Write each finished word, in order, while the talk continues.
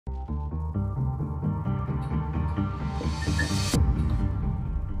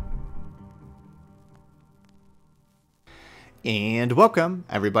And welcome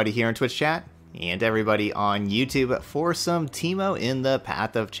everybody here in Twitch chat and everybody on YouTube for some Teemo in the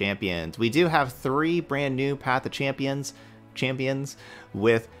Path of Champions. We do have 3 brand new Path of Champions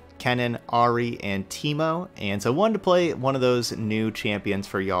with Kennen, Ari, and Teemo, and so I wanted to play one of those new champions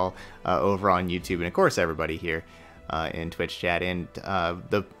for y'all over on YouTube, and of course everybody here in Twitch chat. And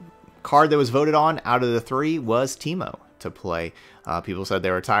the card that was voted on out of the 3 was Teemo to play. People said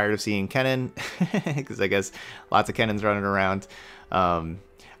they were tired of seeing Kennen because I guess lots of Kennens running around.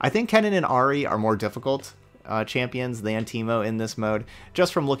 I think Kennen and Ari are more difficult champions than Teemo in this mode,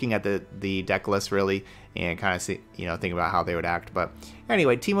 just from looking at the deck list really and kind of think about how they would act. But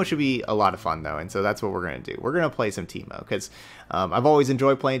anyway, Teemo should be a lot of fun though, and so that's what we're gonna do. We're gonna play some Teemo because I've always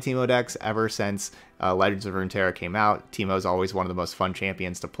enjoyed playing Teemo decks ever since Legends of Runeterra came out. Teemo's always one of the most fun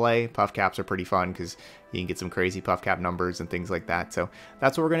champions to play. Puff caps are pretty fun because you can get some crazy puff cap numbers and things like that. So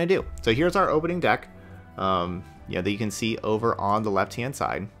that's what we're gonna do. So here's our opening deck. That you can see over on the left hand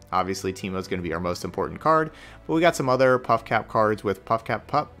side. Obviously Teemo is going to be our most important card, but we got some other puff cap cards with puff cap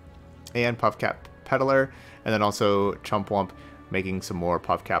pup and puff cap peddler, and then also Chumpwump making some more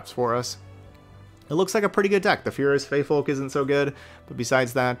puff caps for us. It looks like a pretty good deck. The Furious Faithfolk isn't so good, but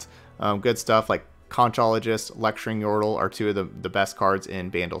besides that, good stuff like Conchologist, Lecturing Yordle are 2 of the best cards in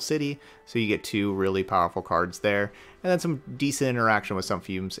Bandle City, so you get 2 really powerful cards there, and then some decent interaction with some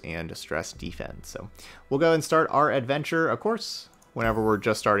Fumes and Distress Defense. So we'll go and start our adventure. Of course, whenever we're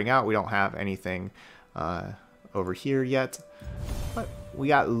just starting out, we don't have anything over here yet, but we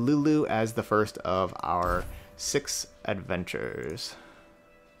got Lulu as the first of our 6 adventures.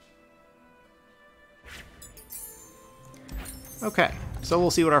 Okay, so we'll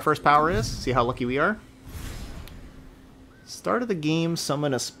see what our first power is, see how lucky we are. Start of the game,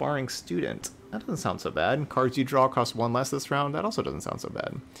 summon a sparring student. That doesn't sound so bad. Cards you draw cost 1 less this round. That also doesn't sound so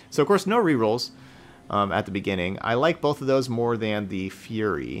bad. So of course no rerolls at the beginning. I like both of those more than the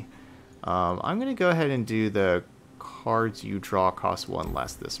Fury. I'm going to go ahead and do the cards you draw cost 1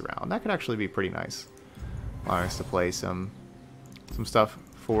 less this round. That could actually be pretty nice. Allow us to play some stuff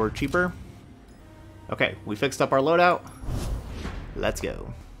for cheaper. Okay, we fixed up our loadout. Let's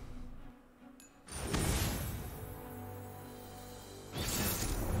go.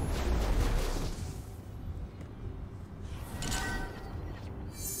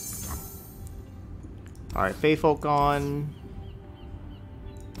 Alright, Faithfolk on.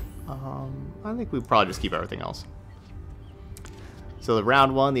 I think we probably just keep everything else. So the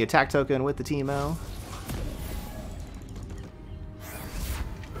round 1, the attack token with the Teemo.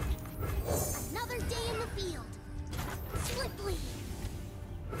 Another day in the field. Swiftly.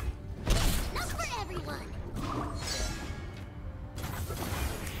 Not for everyone.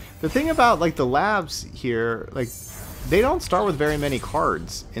 The thing about like the labs here, like they don't start with very many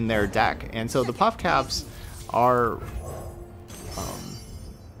cards in their deck, and so the puff caps are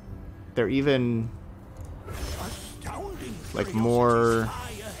they're even like more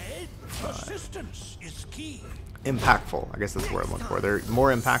impactful. I guess that's the word I'm looking for. They're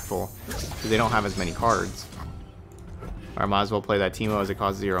more impactful because they don't have as many cards. I might as well play that Teemo as it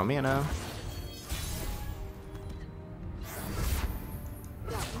costs 0 mana.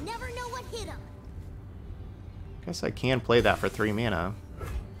 Never know what hit 'em. Guess I can play that for 3 mana.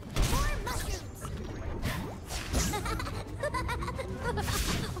 More mushrooms.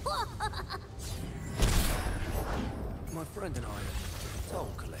 My friend and I are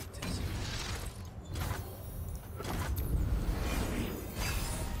toll collectors.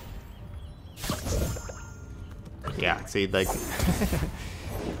 Yeah, see, like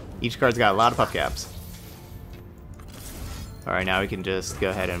each card's got a lot of puff caps. Alright, now we can just go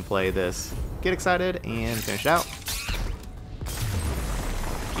ahead and play this. Get excited and finish it out.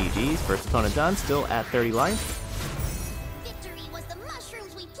 GG's, first opponent done, still at 30 life. Victory was the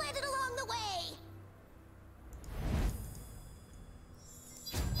mushrooms we planted along the way.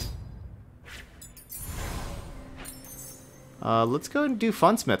 Let's go and do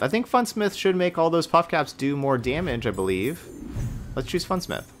Funsmith. I think Funsmith should make all those puff caps do more damage, I believe. Let's choose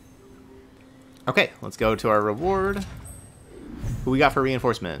Funsmith. Okay, let's go to our reward. Who we got for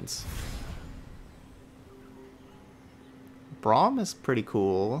reinforcements? Braum is pretty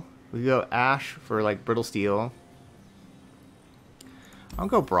cool. We go Ash for like Brittle Steel. I'll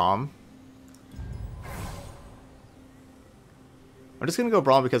go Braum. I'm just gonna go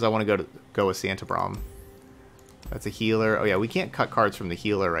Braum because I want to go with Santa Braum. That's a healer. Oh yeah, we can't cut cards from the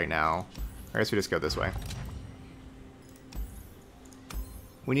healer right now. I guess we just go this way.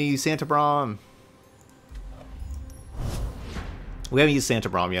 We need to use Santa Braum. We haven't used Santa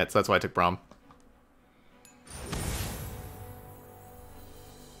Braum yet, so that's why I took Braum.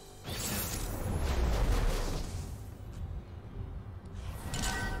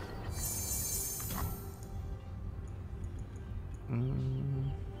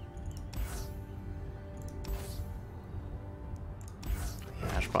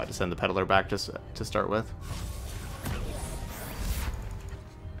 Yeah, I should probably just send the peddler back just to start with.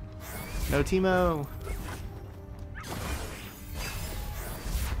 No Teemo.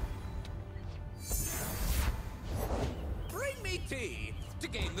 Bring me tea to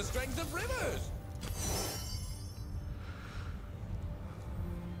gain the strength of rivers.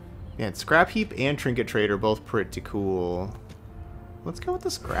 Yeah, Scrap Heap and Trinket Trade are both pretty cool. Let's go with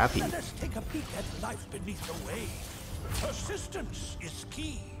the Scrap Heap. Let us take a peek at life beneath the waves. Persistence is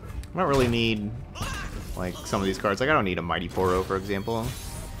key. I don't really need, like, some of these cards. Like, I don't need a Mighty Poro, for example.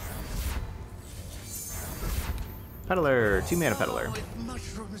 Peddler, 2-mana Peddler. Oh, if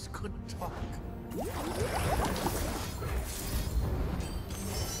mushrooms could talk.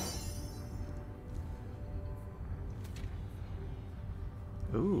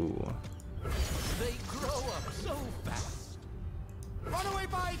 Ooh. They grow up so fast. Runaway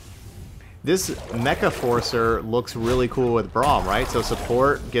bite. This Mecha Forcer looks really cool with Braum, right? So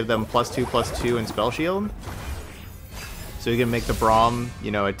support, give them +2/+2 and Spell Shield. So you can make the Braum,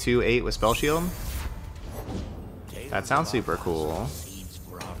 you know, a 2/8 with Spell Shield. That sounds super cool. Seeds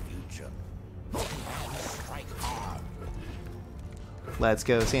for our future. Strike hard. Let's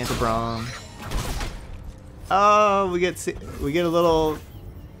go, Santa Braum. Oh, we get a little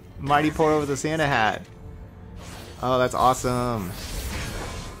Mighty Poro with a Santa hat. Oh, that's awesome.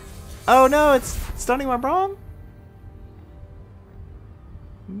 Oh no, it's stunning my Braum?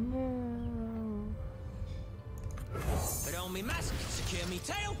 No. Put on me mask, secure me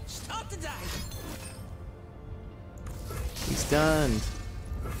tail, start the day. He's stunned.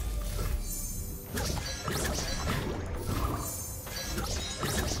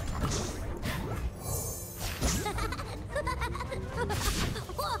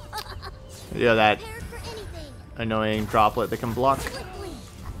 Yeah, that Prepared for anything. annoying droplet that can block. Quickly.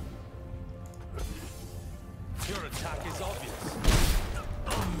 Your attack is obvious.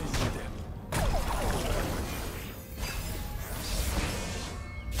 I'm missing them.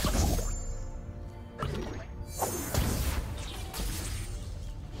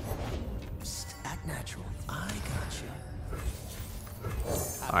 Act natural. I got you.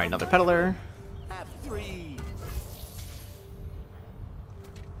 Alright, another Peddler. Have 3.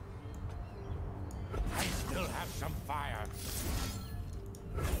 I still have some fire.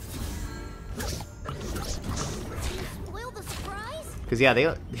 Spoil the surprise? Because, yeah, they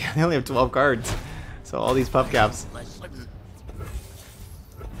only have 12 cards. So all these puff caps. Listen.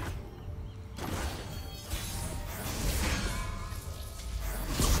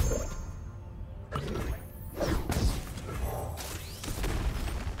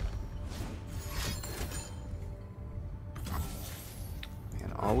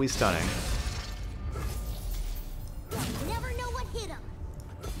 Man, always stunning. Never know what hit him.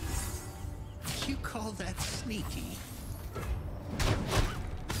 You call that sneaky?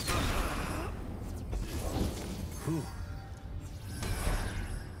 Whew.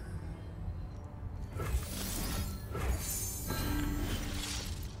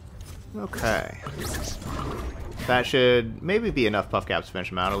 Okay. That should maybe be enough puff caps to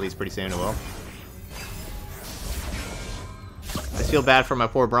finish him out, at least pretty soon it will. I feel bad for my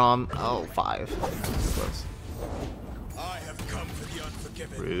poor Braum. Oh, 5. Close. I have come for the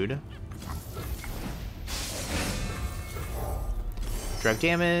unforgiven. Rude. Direct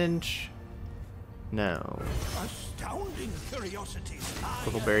damage. No. Astounding curiosities.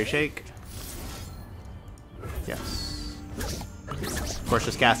 Purple Berry Shake. Yes. Of course,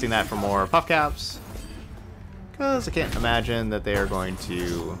 just casting that for more puff caps. Because I can't imagine that they are going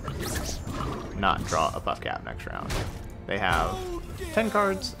to not draw a puff cap next round. They have 10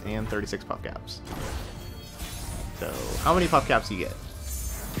 cards and 36 puff caps. So, how many puff caps do you get?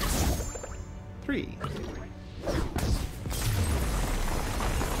 3.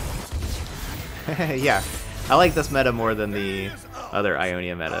 Yeah, I like this meta more than the other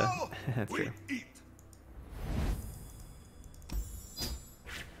Ionia meta. That's true.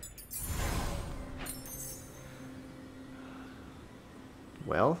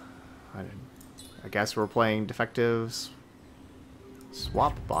 Well, I guess we're playing Defective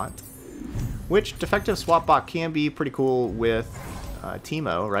Swap Bot, which Defective Swap Bot can be pretty cool with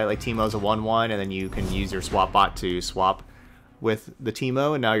Teemo, right? Like Teemo's a 1/1, and then you can use your Swap Bot to swap with the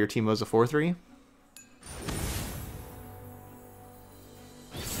Teemo, and now your Teemo's a 4/3.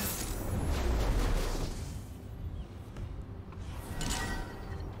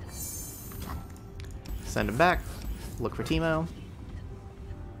 Send him back. Look for Teemo.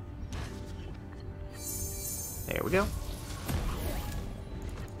 There we go.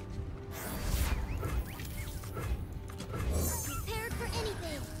 Prepared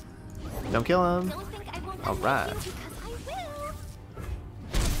Don't kill him. Don't think I won't All right. you because I will.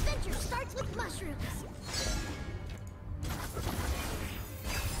 Adventure starts with mushrooms.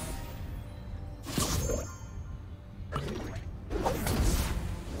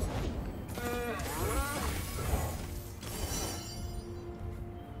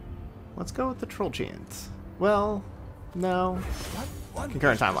 Let's go with the troll chance. Well, no.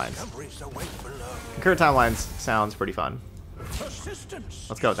 Concurrent timelines. Concurrent timelines sounds pretty fun.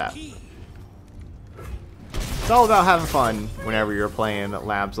 Let's go with that. It's all about having fun whenever you're playing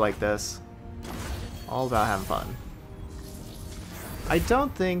labs like this. All about having fun. I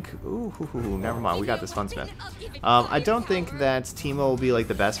don't think... Ooh, never mind. We got this Funsmith. I don't think that Teemo will be like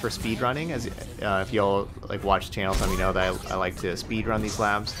the best for speedrunning. As if y'all like watch the channel, some of you know that I like to speedrun these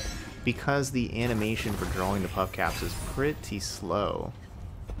labs because the animation for drawing the puff caps is pretty slow.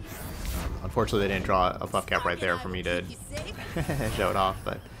 Unfortunately, they didn't draw a puff cap right there for me to show it off.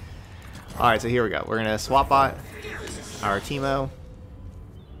 But all right, so here we go. We're gonna swap bot our Teemo,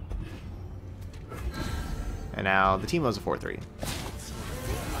 and now the Teemo's a 4-3.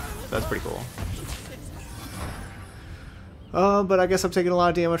 That's pretty cool. But I guess I'm taking a lot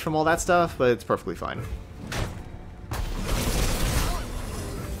of damage from all that stuff, but it's perfectly fine.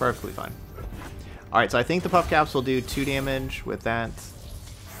 Perfectly fine. Alright, so I think the puff caps will do 2 damage with that.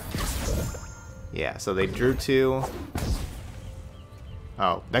 Yeah, so they drew 2.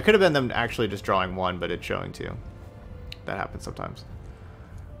 Oh, that could have been them actually just drawing 1, but it's showing 2. That happens sometimes.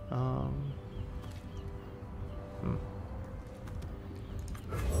 Don't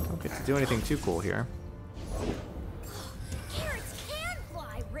get to do anything too cool here. Carrots can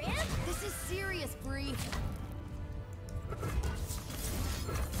fly, Red. This is serious, Bree.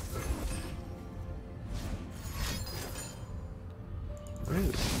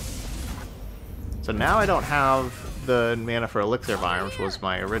 Rude. So now I don't have the mana for Elixir Vine, which was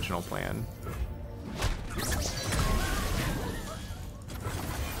my original plan.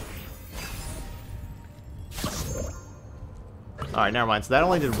 Alright, never mind. So that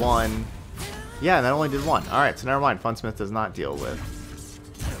only did 1. Yeah, that only did 1. Alright, so never mind. Funsmith does not deal with.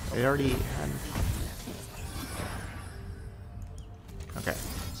 It already had... Okay,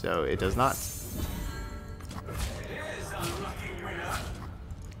 so it does not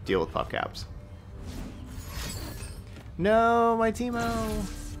deal with puff caps. No, my Teemo!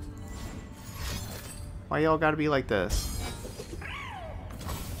 Why y'all gotta be like this?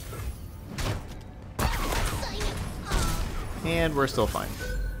 And we're still fine.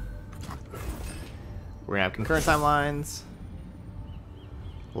 We're gonna have concurrent timelines.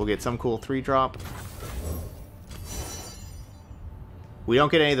 We'll get some cool 3-drop. We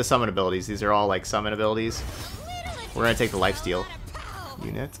don't get any of the summon abilities. These are all like summon abilities. We're gonna take the lifesteal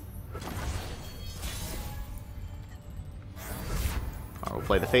unit. Alright, we'll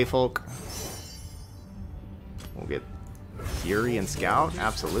play the Feyfolk. We'll get Fury and Scout.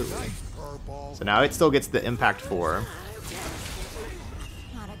 Absolutely. So now it still gets the Impact 4.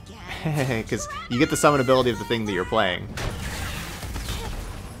 Because you get the summon ability of the thing that you're playing.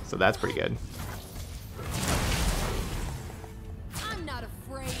 So that's pretty good. I'm not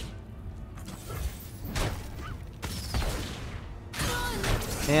afraid.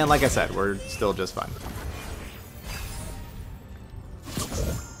 And like I said, we're still just fine.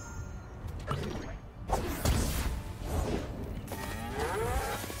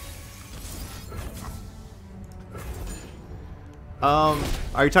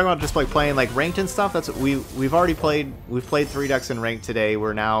 Are you talking about just like playing like ranked and stuff? That's what we've already played. We've played 3 decks in ranked today.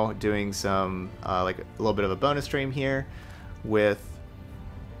 We're now doing some like a little bit of a bonus stream here with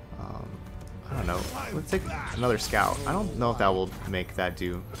I don't know. Let's take another Scout. I don't know if that will make that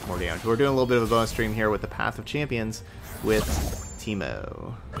do more damage. We're doing a little bit of a bonus stream here with the Path of Champions with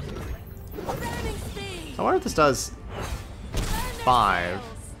Teemo. I wonder if this does 5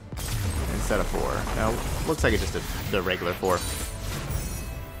 instead of 4. No, looks like it just did the regular 4.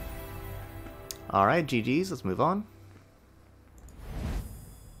 Alright, GG's, let's move on.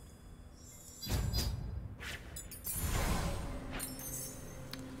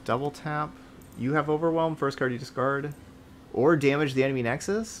 Double tap. You have Overwhelm, first card you discard. Or damage the enemy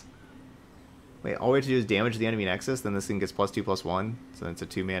nexus? Wait, all we have to do is damage the enemy nexus, then this thing gets +2/+1. So it's a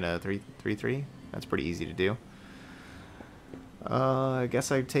 2 mana 3/3. That's pretty easy to do. I guess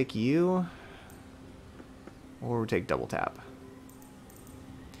I'd take you. Or we take double tap.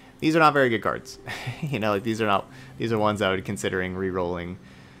 These are not very good cards. You know, like these are ones I would considering re-rolling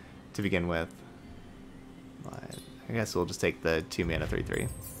to begin with. But I guess we'll just take the 2 mana 3/3.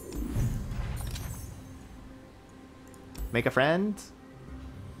 Make a friend.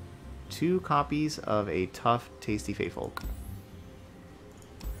 2 copies of a tough, tasty Feyfolk.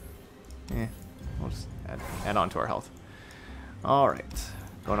 We'll just add on to our health. Alright.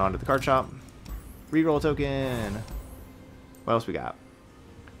 Going on to the card shop. Reroll token. What else we got?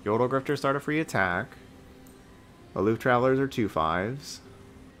 Yordle Grifter start a free attack. Aloof Travelers are 2/5s.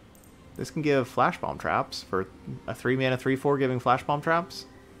 This can give Flash Bomb Traps for a 3-mana 3/4 giving Flash Bomb Traps.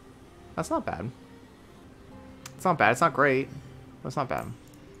 That's not bad. It's not bad. It's not great, but it's not bad.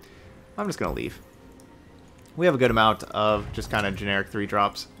 I'm just going to leave. We have a good amount of just kind of generic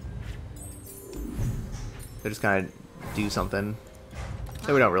 3-drops. They just kind of do something.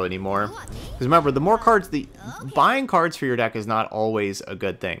 So we don't really need more. Because remember, the more cards, buying cards for your deck is not always a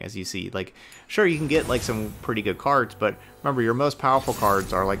good thing, as you see. Like, sure, you can get like some pretty good cards, but remember, your most powerful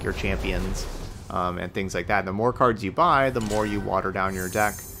cards are like your champions and things like that. The more cards you buy, the more you water down your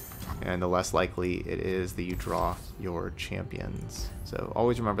deck, and the less likely it is that you draw your champions. So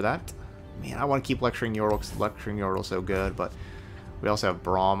always remember that. Man, I want to keep lecturing Yordle because lecturing Yordle's so good, but we also have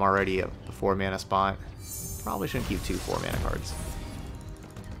Braum already at the 4-mana spot. Probably shouldn't keep 2 4-mana cards.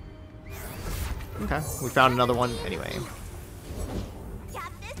 Okay, we found another one anyway.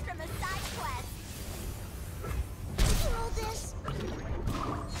 Got this from a side quest. Roll this.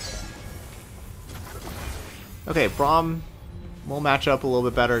 Okay, Braum will match up a little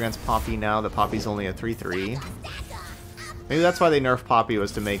bit better against Poppy now that Poppy's only a 3/3. Maybe that's why they nerfed Poppy,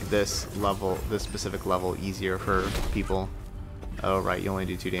 was to make this level, this specific level, easier for people. Oh right, you only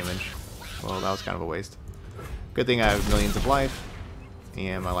do 2 damage. Well, that was kind of a waste. Good thing I have millions of life.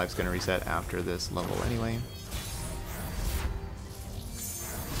 And my life's going to reset after this level anyway.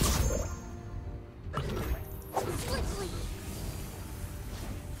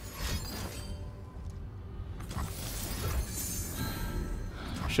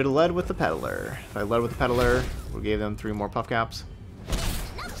 Should have led with the Peddler. If I led with the Peddler, we gave them 3 more puff caps.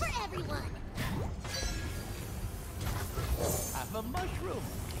 Enough for everyone. Have a mushroom.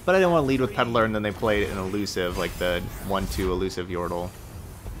 But I didn't want to lead with Peddler and then they played an elusive, like the 1/2 elusive Yordle.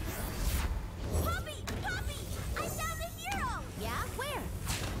 Poppy! Poppy! I found a hero! Yeah? Where?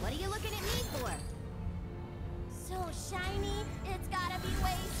 What are you looking at me for? So shiny, it's gotta be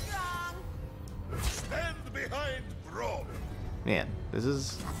way strong. Stand behind Braum. Man, this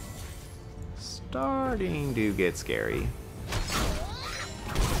is starting to get scary.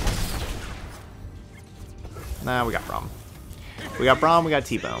 Nah, we got Braum. We got Braum, we got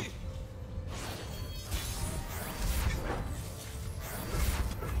Teemo.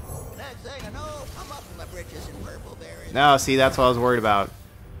 Next thing I know, I'm up in my britches in purple berries. No, see, that's what I was worried about.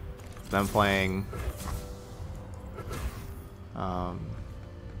 Them playing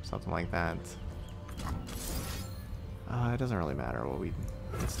something like that. It doesn't really matter what we.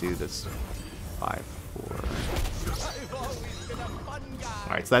 Let's do this 5/4. I've always been a fun guy.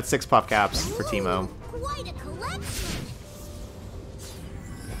 All right, so that's 6 puff caps for Teemo. Quite a collection.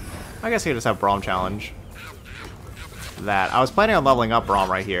 I guess we could just have Braum challenge that. I was planning on leveling up Braum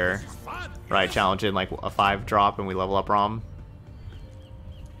right here. Right, challenge in like a 5-drop and we level up Braum.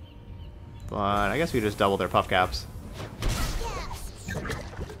 But I guess we just double their puff caps.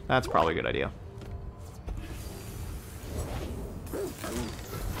 That's probably a good idea.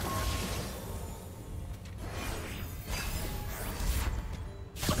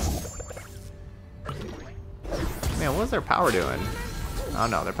 Man, what was their power doing? Oh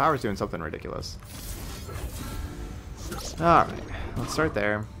no, their power's doing something ridiculous. Alright, let's start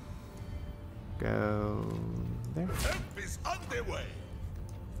there. Go there. Help is underway.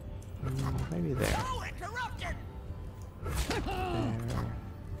 Maybe there. Oh, interrupted! There.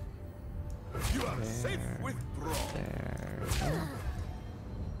 You are safe There. with Braum. There.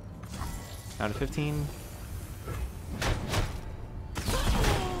 Down to 15.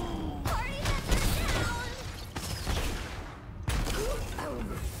 Party member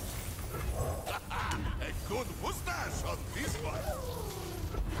down. A good mustache on this one.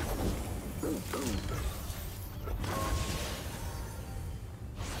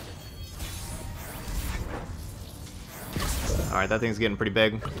 Alright, that thing's getting pretty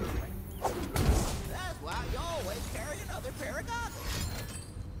big. That's why you always carry another pair of goggles.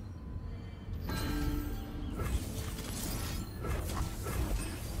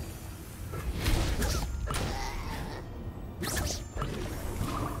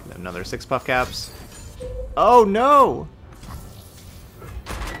 Another 6 puff caps. Oh no!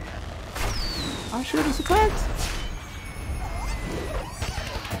 I should have attacked.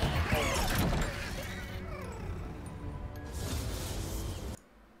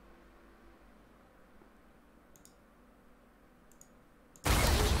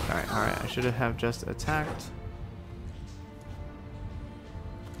 Alright, I should have just attacked.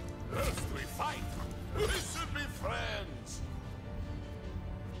 First we fight. We should be friends.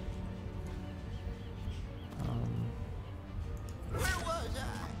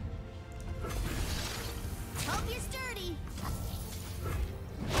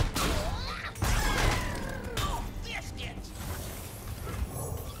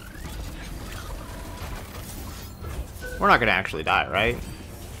 We're not gonna actually die, right?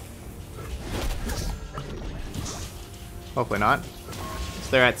 Hopefully not. So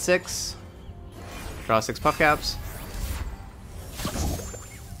they're at 6. Draw 6 puff caps.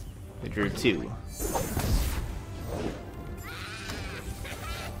 They drew 2.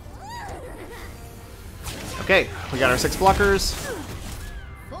 Okay, we got our 6 blockers.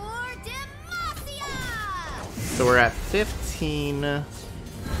 So we're at 15.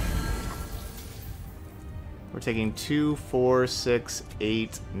 We're taking 2, 4, 6,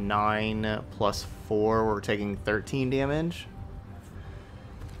 8, 9 plus 4. We're taking 13 damage.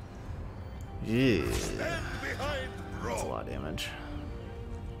 Yeah. That's a lot of damage.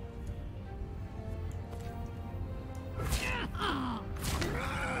 Not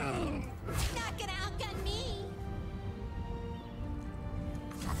gonna outgun me.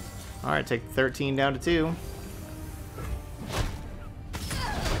 Alright, take 13 down to 2.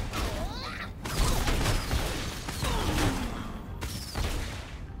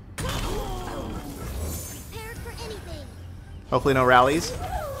 Prepared for anything. Hopefully no rallies.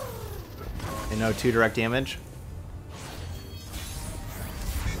 And no 2 direct damage.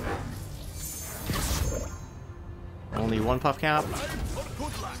 Only 1 puff cap.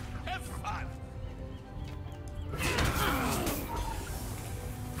 Good luck. Have fun.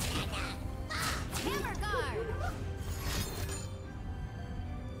 Hammer guard.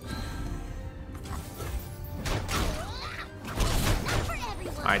 For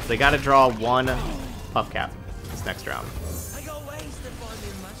everyone. Alright, so they gotta draw 1 puff cap this next round. I got ways to find me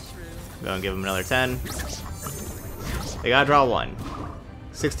mushroom. Go and give them another 10. They gotta draw 1.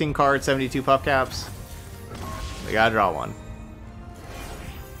 16 cards, 72 puff caps. They gotta draw 1.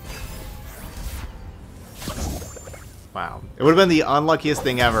 Wow. It would have been the unluckiest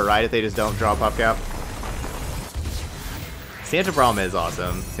thing ever, right, if they just don't draw puff cap. Santa Brom is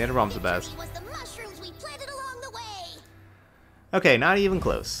awesome. Santa Brom's the best. Was the mushrooms we planted along the way. Okay, not even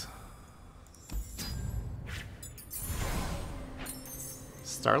close.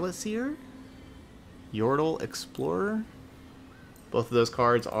 Starlit Seer? Yordle Explorer? Both of those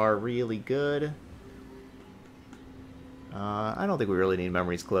cards are really good. I don't think we really need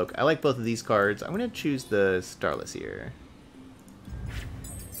Memory's Cloak. I like both of these cards. I'm going to choose the Starlit Seer.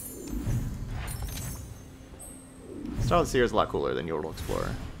 Starlit Seer is a lot cooler than Yordle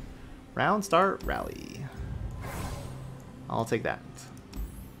Explorer. Round, start, rally. I'll take that.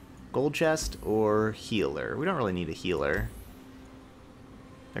 Gold chest or healer? We don't really need a healer.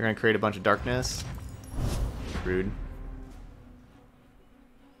 They're going to create a bunch of darkness. Rude.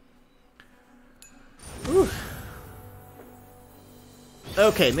 Whew.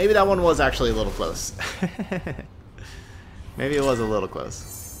 Okay, maybe that one was actually a little close. Maybe it was a little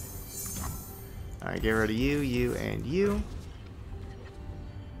close. Alright, get rid of you, you, and you.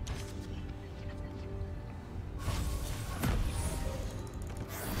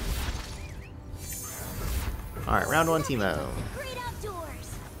 Alright, round 1 Teemo. Great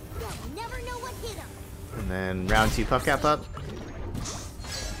outdoors. They'll never know what hit 'em. And then round 2 Puff Cap up.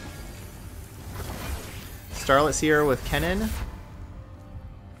 Starlit Seer with Kennen.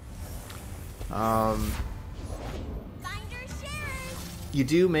 You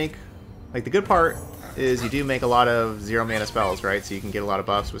do make, like, the good part is you do make a lot of 0 mana spells, right? So you can get a lot of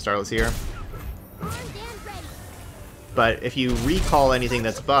buffs with Starlit Seer. Armed and ready. But if you recall anything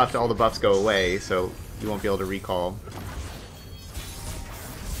that's buffed, all the buffs go away, so you won't be able to recall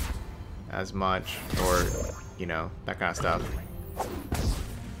as much, or, you know, that kind of stuff.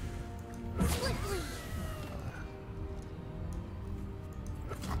 Swiftly.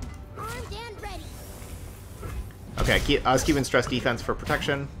 Armed and ready. Okay, I was keeping stress defense for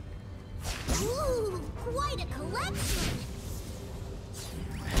protection. Ooh, quite a collection.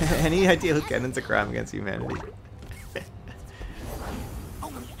 Any idea who Kennen's a crime against humanity?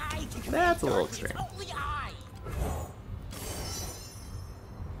 Only I can That's a little darkness. extreme. Only I.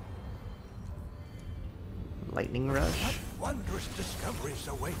 Lightning Rush. Wondrous discoveries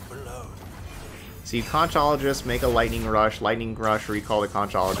await below. So you Conchologist, make a Lightning Rush, recall the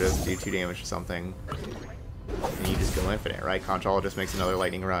Conchologist, do 2 damage to something. And you just go infinite, right? Conchologist makes another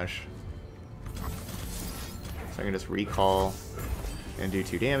Lightning Rush. So I can just recall and do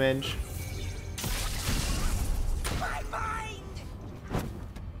 2 damage. My mind.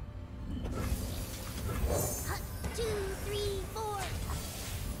 2, 3, 4.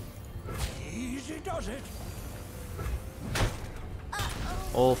 Easy does it.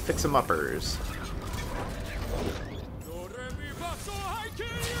 We'll fix 'em uppers.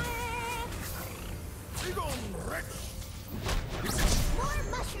 More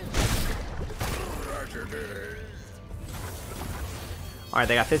mushrooms. Alright,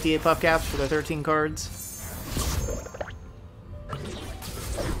 they got 58 puff caps for their 13 cards.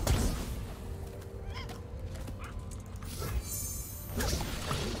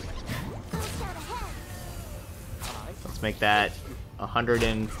 Let's make that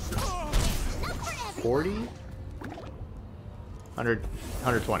 140? 120.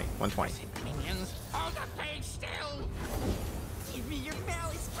 120. Minions, hold the page still. Give me your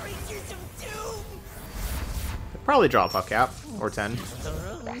malice, creatures of doom. Probably draw a puff cap. Or 10.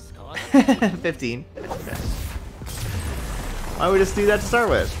 15. Why would we just do that to start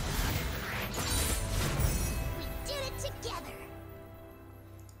with? We did it together.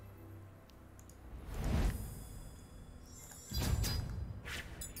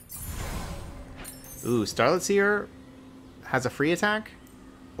 Ooh, Starlet Seer has a free attack,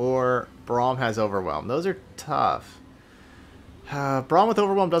 or Braum has Overwhelm. Those are tough. Braum with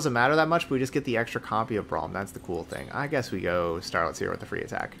Overwhelm doesn't matter that much, but we just get the extra copy of Braum. That's the cool thing. I guess we go Starlet Seer with the free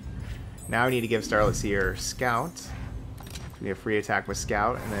attack. Now we need to give Starlet Seer Scout. We have free attack with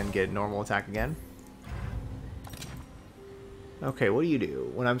Scout, and then get normal attack again. Okay, what do you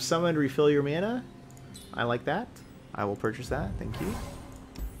do? When I'm summoned, refill your mana? I like that. I will purchase that. Thank you.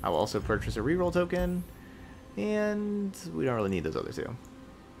 I will also purchase a reroll token. And we don't really need those other two.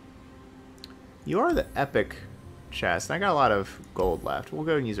 You are the epic chest. I got a lot of gold left. We'll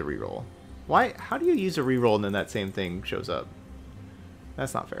go and use a reroll. Why? How do you use a reroll and then that same thing shows up?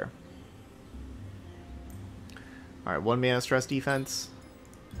 That's not fair. Alright, 1 mana stress defense.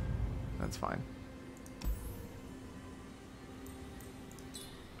 That's fine.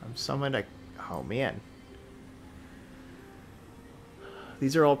 I'm summoned. Oh man.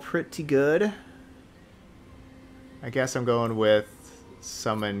 These are all pretty good. I guess I'm going with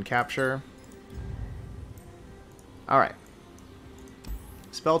summon capture. Alright.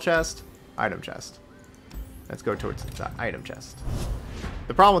 Spell chest, item chest. Let's go towards the item chest.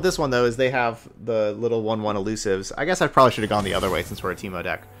 The problem with this one, though, is they have the little 1/1 elusives. I guess I probably should have gone the other way since we're a Teemo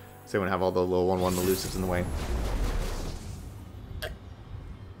deck. So they wouldn't have all the little 1/1 elusives in the way.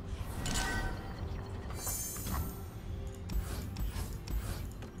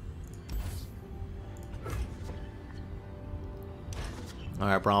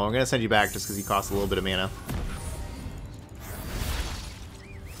 Alright, Braum, I'm going to send you back just because he costs a little bit of mana.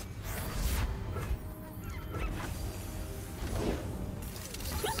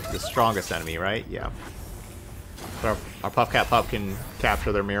 The strongest enemy, right? Yeah. But our Puff Cat Pup can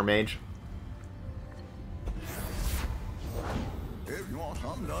capture their Mirror Mage. If you want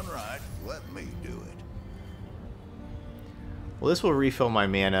something done right, let me do it. Well, this will refill my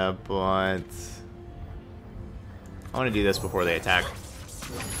mana, but I want to do this before they attack.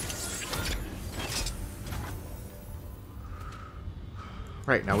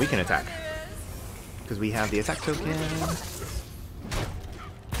 Right, now we can attack. Because we have the attack token.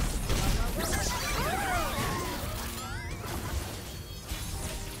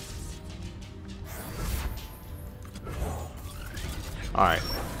 Alright.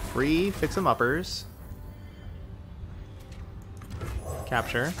 Free fix 'em uppers.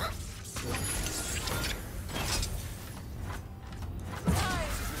 Capture.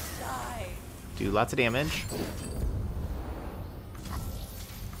 Do lots of damage.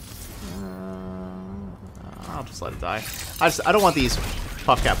 I'll just let it die. I don't want these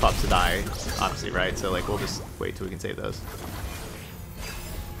Puff Cat Pups to die, obviously, right? So like we'll just wait till we can save those.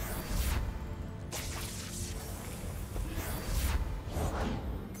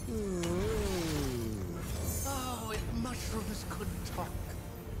 Oh, if mushrooms could talk.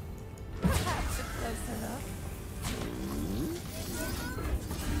 Perhaps it close enough.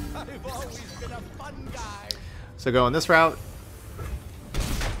 I've always been a fun guy. So going this route.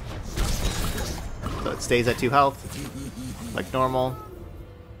 So it stays at 2 health, like normal.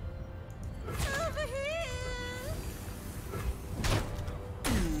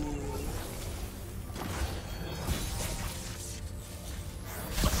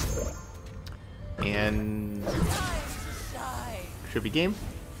 And should be game.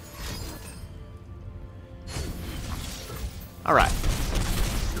 Alright.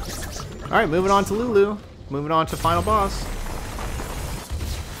 Alright, moving on to Lulu. Moving on to final boss.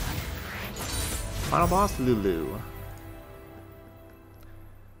 Final boss, Lulu.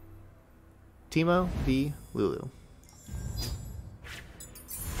 Teemo v Lulu.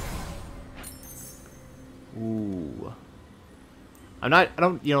 Ooh. I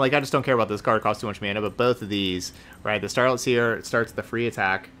just don't care about this card. It costs too much mana, but both of these, right? The Starlet Seer starts the free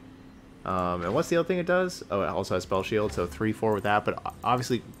attack. And what's the other thing it does? Oh, it also has Spell Shield, so 3/4 with that. But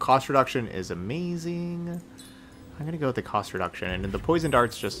obviously, cost reduction is amazing. I'm going to go with the cost reduction. And the Poison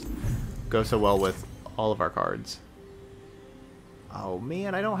Darts just go so well with all of our cards. Oh,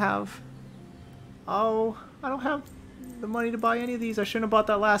 man, I don't have the money to buy any of these. I shouldn't have bought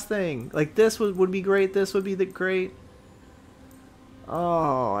that last thing. Like, this would be great. This would be the great.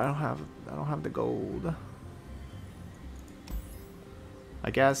 Oh, I don't have the gold.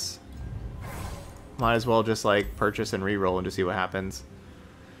 I guess. Might as well just like purchase and reroll and just see what happens.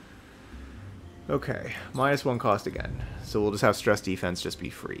 Okay, -1 cost again. So we'll just have stress defense just be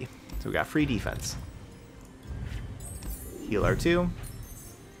free. So we got free defense. Heal R2.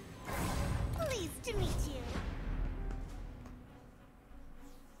 Pleased to meet you.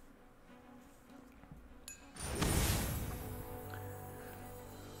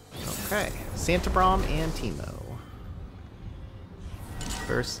 Okay, Santa Brom and Teemo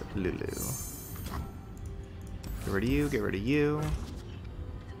versus Lulu. Get rid of you, get rid of you.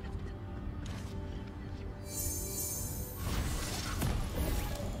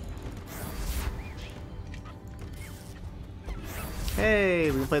 Hey,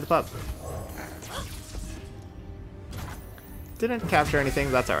 we can play the pup. Didn't capture anything,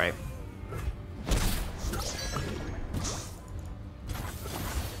 but that's alright.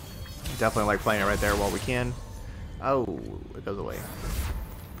 Definitely like playing it right there while we can. Oh, it goes away.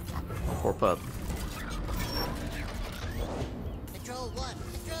 Poor pup. Patrol 1,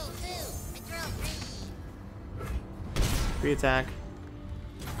 Patrol 2, Patrol 3. Free attack.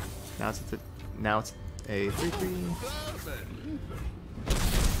 Now it's a 3/3.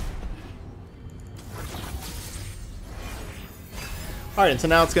 Alright, and so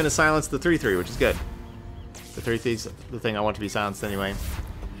now it's going to silence the 3/3, which is good. The 3/3's the thing I want to be silenced anyway.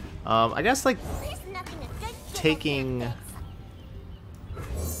 I guess, like, There's nothing a good giggle taking, can't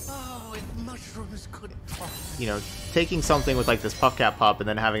Oh, if mushrooms could talk. you know, taking something with, like, this Puffcat Pup and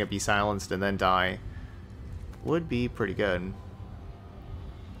then having it be silenced and then die would be pretty good.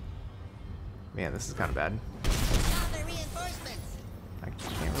 Man, this is kind of bad. Other reinforcements. I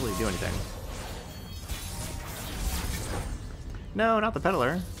can't really do anything. No, not the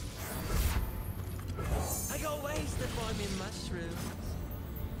peddler. I got ways to find me mushrooms.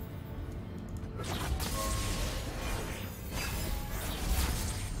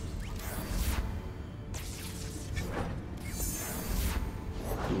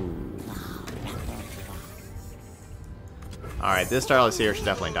 Alright, this Starless here should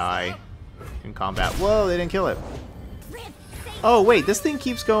definitely die in combat. Whoa, they didn't kill it. Rip, say, Oh, wait, this thing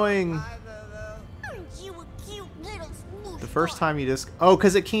keeps going. aren't you a cute little smooth The first time you just... Oh,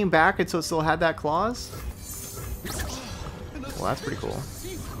 because it came back and so it still had that clause? Well, that's pretty cool.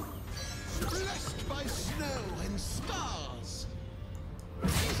 Blessed by snow and stars.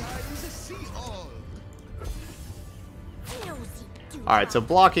 Sometimes a sea all. nosy dude? Alright, so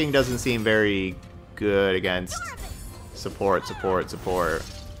blocking doesn't seem very good against support.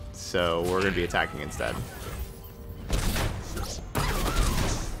 So we're going to be attacking instead. And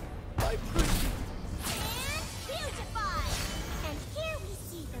here we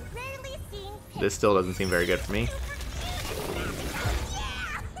see the rarely seen This still doesn't seem very good for me.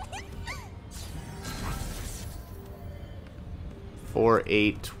 4,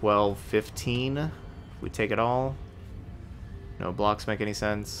 8, 12, 15. If we take it all. No blocks make any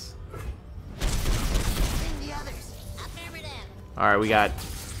sense. Bring the others. Affirmative. Alright, we got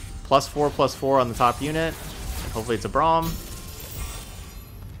 +4/+4 on the top unit. Hopefully it's a Braum.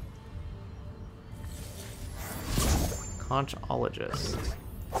 Conchologist.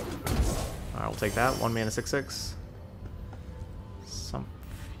 Alright, we'll take that. 1 mana 6/6. Some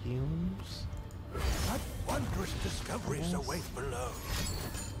fumes. What wondrous discoveries await below.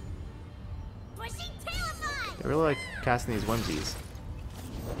 Bushy terrified! I really like casting these whimsies.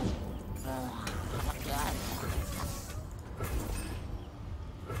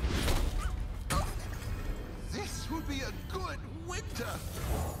 This would be a good winter.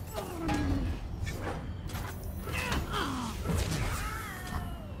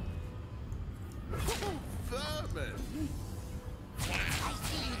 Vermin. I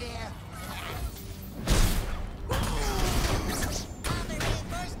see you there. Other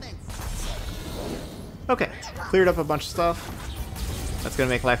reinforcements. Okay, cleared up a bunch of stuff. That's gonna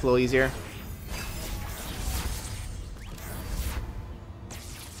make life a little easier.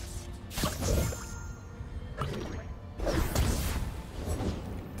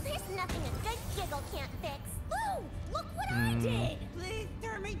 There's nothing a good giggle can't fix. Ooh, look what I did! Please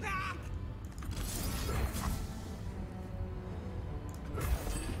turn me back.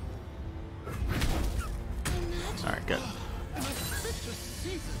 Alright, good.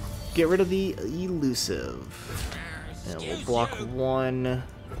 Get rid of the elusive. And we'll block 1.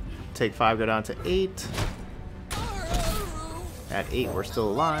 Take 5, go down to 8. At 8, we're still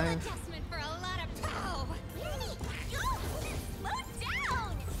alive. Adjustment for a lot of pow. Minnie, go! Slow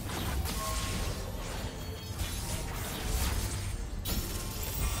down!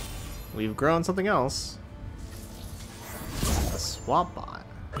 We've grown something else. A swap bot.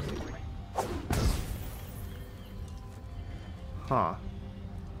 Huh.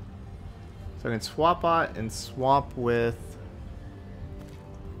 So I can swap bot and swap with,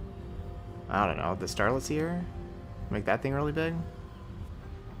 I don't know, the Starlet Seer? Make that thing really big?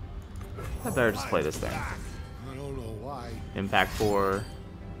 I better just play this thing. I don't know why. Impact 4.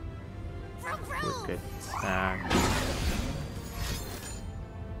 Quick attack.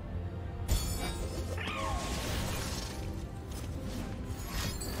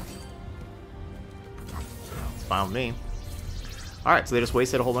 It's fine with me. Alright, so they just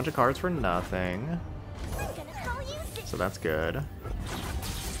wasted a whole bunch of cards for nothing. So that's good.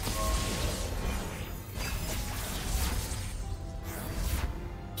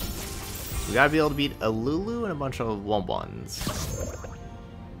 We gotta be able to beat a Lulu and a bunch of 1/1s.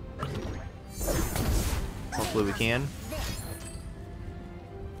 Hopefully we can.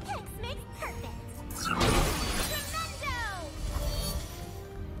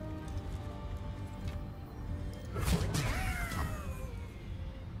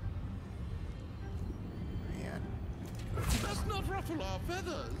 Let's not ruffle our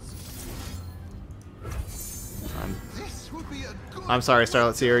feathers. This would be a good I'm sorry,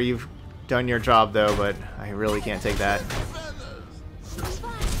 Starlet Seer, you've done your job though, but I really can't take that.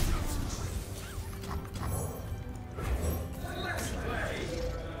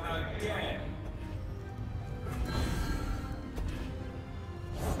 Alright,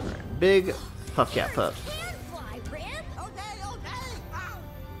 big puff cat puff.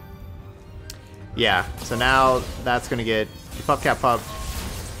 Yeah, so now that's gonna get puff cat puff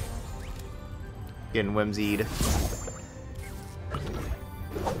getting whimsied.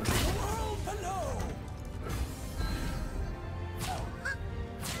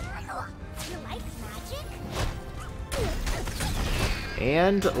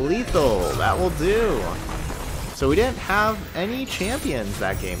 And lethal, that will do. So we didn't have any champions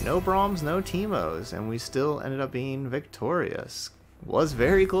that game. No Brahms, no Teemos, and we still ended up being victorious. Was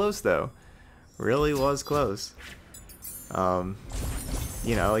very close though. Really was close.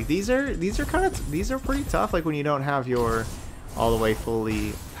 You know, like these are pretty tough, like when you don't have your all the way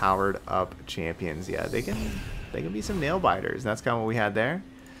fully powered up champions yet. They can be some nail biters, and that's kind of what we had there.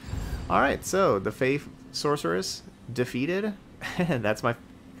 Alright, so the Faith Sorceress defeated. That's my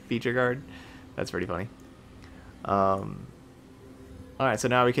feature card. That's pretty funny. Alright, so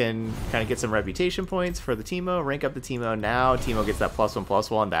now we can kind of get some reputation points for the Teemo, rank up the Teemo. Now Teemo gets that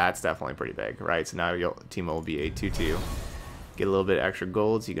 +1/+1. That's definitely pretty big, right? So now Teemo will be a 2/2. Get a little bit extra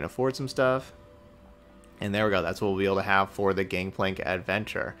gold so you can afford some stuff. And there we go. That's what we'll be able to have for the Gangplank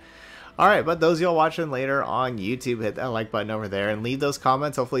adventure. Alright, but those y'all watching later on YouTube, hit that like button over there and leave those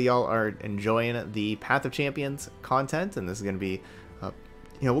comments. Hopefully y'all are enjoying the Path of Champions content, and this is going to be, you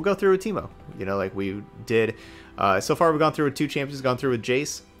know, we'll go through with Teemo, you know, like we did. So far we've gone through with 2 champions, gone through with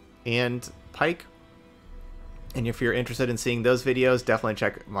Jace and Pyke. And if you're interested in seeing those videos, definitely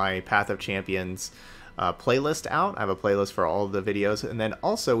check my Path of Champions playlist out. I have a playlist for all of the videos. And then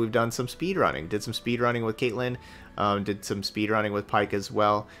also we've done some speedrunning. Did some speedrunning with Caitlyn. Did some speedrunning with Pyke as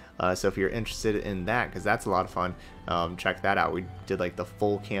well. So if you're interested in that, because that's a lot of fun, check that out. We did like the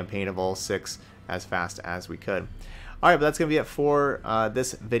full campaign of all 6 as fast as we could. Alright, but that's going to be it for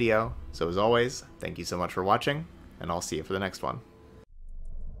this video. So as always, thank you so much for watching, and I'll see you for the next one.